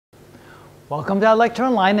Welcome to our lecture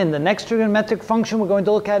online, and the next trigonometric function we're going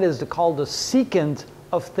to look at is called the secant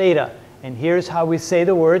of theta. And here's how we say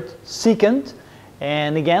the word secant.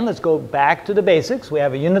 And again, let's go back to the basics. We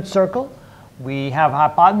have a unit circle. We have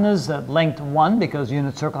hypotenuse at length 1 because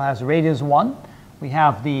unit circle has radius 1. We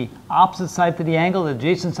have the opposite side to the angle, the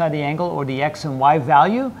adjacent side of the angle, or the x and y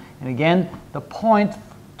value. And again, the point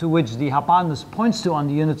to which the hypotenuse points to on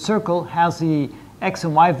the unit circle has the x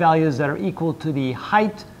and y values that are equal to the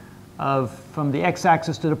height from the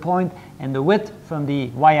x-axis to the point and the width from the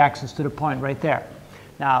y-axis to the point right there.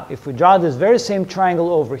 Now, if we draw this very same triangle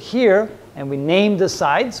over here and we name the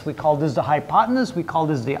sides, we call this the hypotenuse, we call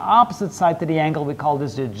this the opposite side to the angle, we call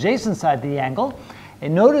this the adjacent side to the angle.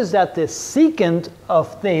 And notice that the secant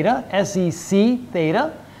of theta, SEC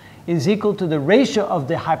theta, is equal to the ratio of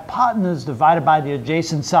the hypotenuse divided by the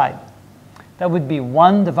adjacent side. That would be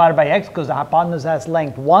 1 divided by x because the hypotenuse has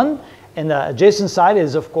length 1. And the adjacent side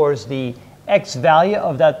is, of course, the x value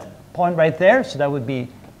of that point right there. So that would be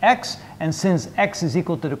x. And since x is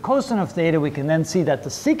equal to the cosine of theta, we can then see that the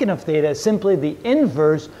secant of theta is simply the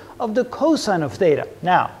inverse of the cosine of theta.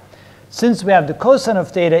 Now, since we have the cosine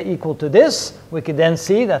of theta equal to this, we can then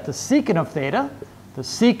see that the secant of theta, the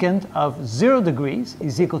secant of 0 degrees,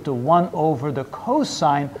 is equal to 1 over the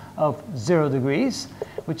cosine of 0 degrees,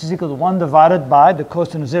 which is equal to 1 divided by the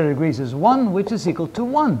cosine of 0 degrees is 1, which is equal to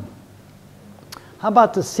 1. How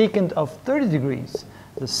about the secant of 30 degrees?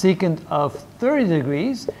 The secant of 30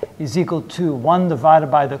 degrees is equal to 1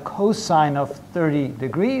 divided by the cosine of 30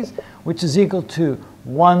 degrees, which is equal to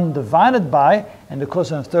 1 divided by, and the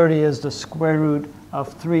cosine of 30 is the square root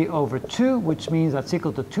of 3 over 2, which means that's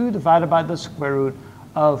equal to 2 divided by the square root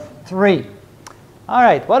of 3. All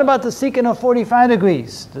right, what about the secant of 45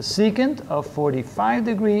 degrees? The secant of 45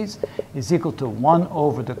 degrees is equal to 1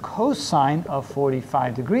 over the cosine of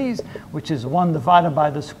 45 degrees, which is 1 divided by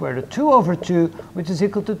the square root of 2 over 2, which is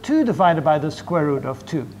equal to 2 divided by the square root of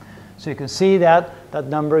 2. So you can see that that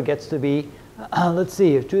number gets to be, let's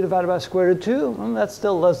see, if 2 divided by the square root of 2, well, that's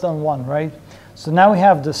still less than 1, right? So now we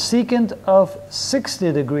have the secant of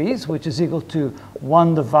 60 degrees, which is equal to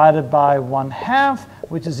 1 divided by 1/2,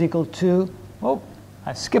 which is equal to, oh,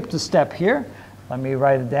 I skipped a step here. Let me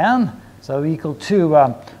write it down. So equal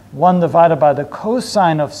to 1 divided by the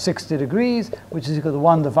cosine of 60 degrees, which is equal to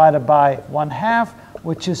 1 divided by 1/2,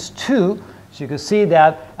 which is 2. So you can see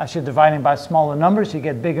that as you're dividing by smaller numbers, you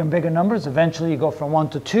get bigger and bigger numbers. Eventually you go from 1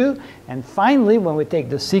 to 2. And finally, when we take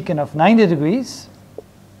the secant of 90 degrees,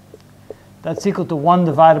 that's equal to 1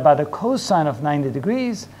 divided by the cosine of 90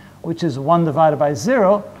 degrees, which is 1 divided by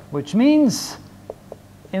 0, which means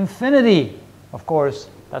infinity. Of course,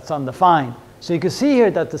 that's undefined. So you can see here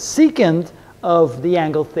that the secant of the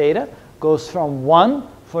angle theta goes from 1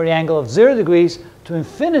 for the angle of 0 degrees to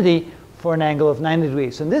infinity for an angle of 90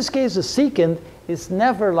 degrees. So in this case, the secant is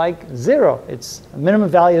never like 0. Its minimum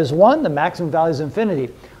value is 1, the maximum value is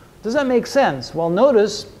infinity. Does that make sense? Well,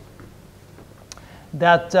 notice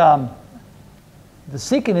that the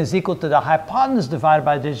secant is equal to the hypotenuse divided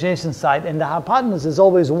by the adjacent side, and the hypotenuse is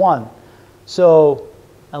always 1. So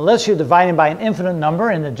unless you're dividing by an infinite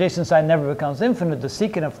number and the adjacent side never becomes infinite, the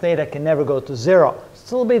secant of theta can never go to 0. It's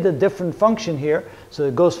a little bit a different function here. So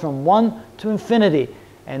it goes from 1 to infinity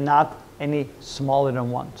and not any smaller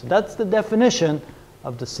than 1. So that's the definition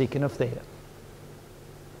of the secant of theta.